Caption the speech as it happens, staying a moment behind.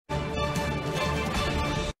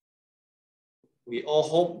We all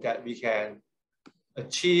hope that we can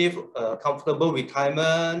achieve a comfortable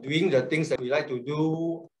retirement, doing the things that we like to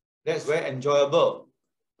do. That's very enjoyable.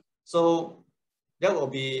 So that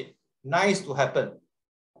will be nice to happen.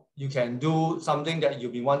 You can do something that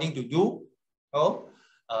you've been wanting to do.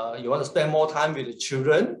 You want to spend more time with the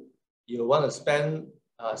children. You want to spend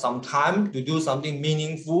some time to do something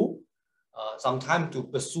meaningful, some time to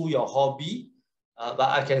pursue your hobby. But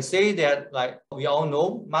I can say that, like we all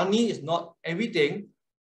know, money is not everything,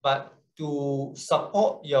 but to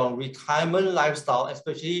support your retirement lifestyle,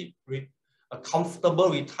 especially a comfortable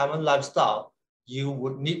retirement lifestyle, you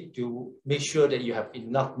would need to make sure that you have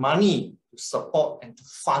enough money to support and to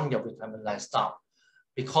fund your retirement lifestyle.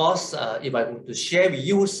 Because if I were to share with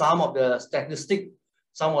you some of the statistics,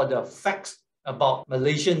 some of the facts about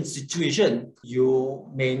Malaysian situation, you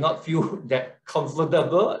may not feel that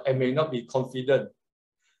comfortable and may not be confident.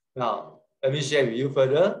 Now, let me share with you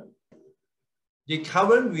further. The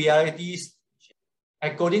current realities,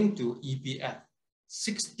 according to EPF,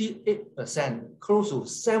 68%, close to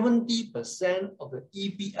 70% of the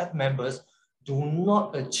EPF members do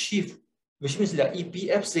not achieve, which means their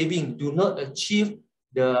EPF saving do not achieve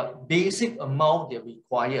the basic amount they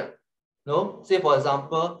require. No? Say, for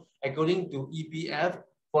example, according to EPF,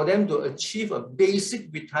 for them to achieve a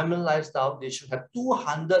basic retirement lifestyle, they should have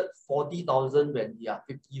 240,000 when they are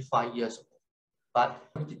 55 years old. But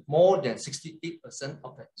more than 68%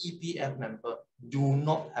 of the EPF members do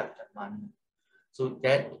not have the money. So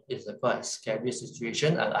that is a quite scary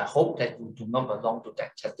situation, and I hope that you do not belong to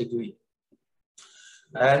that category.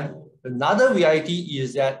 And another reality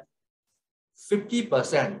is that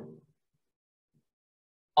 50%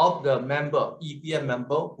 of the EPF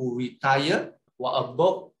member who retire, who are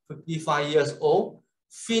above 55 years old,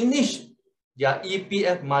 finish their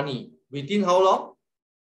EPF money within how long?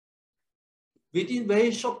 Within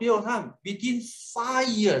very short period of time, within 5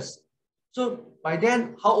 years. So by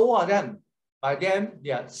then, how old are them? By then,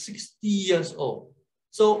 they are 60 years old.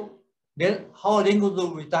 So then how are they going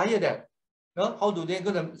to retire then? How do they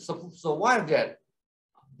going to survive that?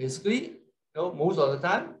 Basically, most of the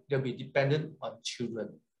time, they'll be dependent on children.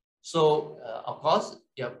 So, of course,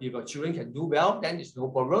 if your children can do well, then it's no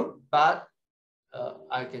problem. But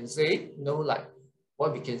I can say, like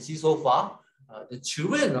what we can see so far, the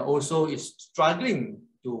children also is struggling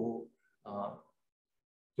to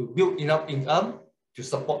build enough income to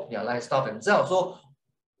support their lifestyle themselves. So,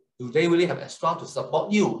 do they really have extra to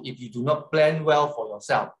support you if you do not plan well for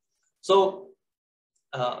yourself? So,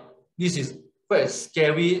 this is quite a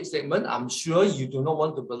scary statement. I'm sure you do not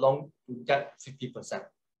want to belong to that 50%.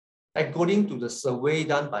 According to the survey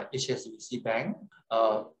done by HSBC Bank,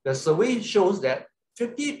 the survey shows that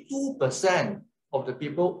 52% of the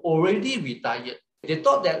people already retired. They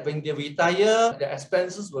thought that when they retire, the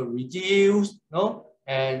expenses will reduce,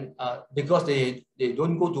 and because they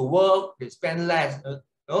don't go to work, they spend less,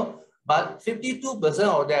 But 52%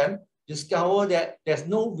 of them discover that there's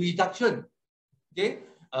no reduction. Okay,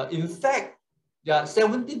 in fact, there are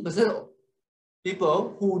 17% of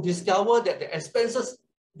people who discover that the expenses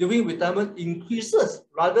during retirement increases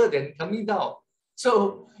rather than coming down.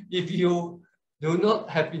 So if you do not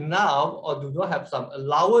have enough or do not have some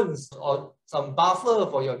allowance or some buffer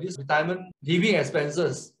for your retirement living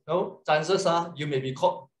expenses, chances are you may be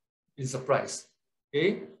caught in surprise.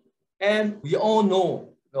 Okay, and we all know,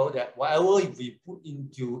 that whatever we put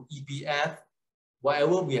into EPF,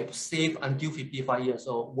 whatever we have saved until 55 years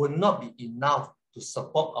old will not be enough to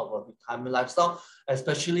support our retirement lifestyle,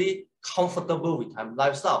 especially comfortable retirement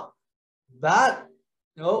lifestyle. But,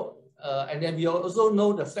 and then we also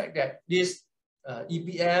know the fact that this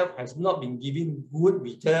EPF has not been giving good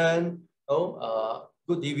return,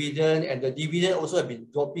 good dividend, and the dividend also have been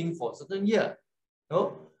dropping for a certain year.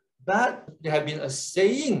 But there have been a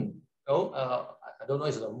saying, I don't know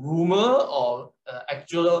if it's a rumor or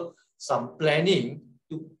actual some planning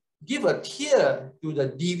to give a tier to the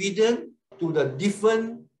dividend to the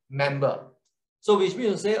different member. So which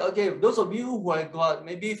means to say, okay, those of you who have got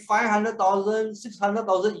maybe 500,000,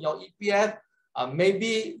 600,000 in your EPF,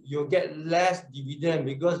 maybe you get less dividend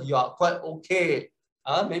because you are quite okay.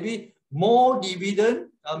 Maybe more dividend,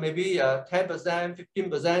 maybe 10%,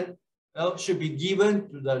 15% should be given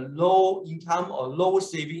to the low income or low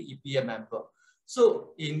saving EPF member. So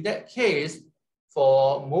in that case,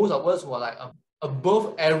 for most of us who are like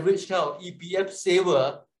above average kind of EPF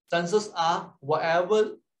saver, chances are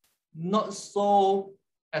whatever not so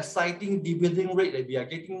exciting dividend rate that we are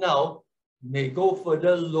getting now may go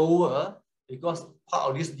further lower because part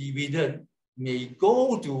of this dividend may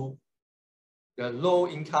go to the low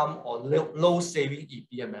income or low saving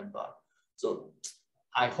EPF member. So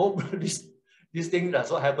I hope this this thing does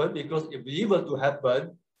not happen, because if it were to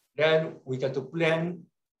happen, then we get to plan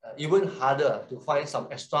even harder to find some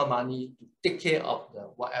extra money to take care of the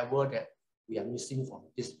whatever that we are missing from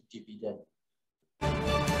this dividend.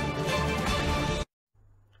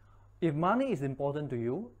 If money is important to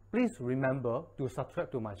you, please remember to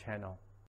subscribe to my channel.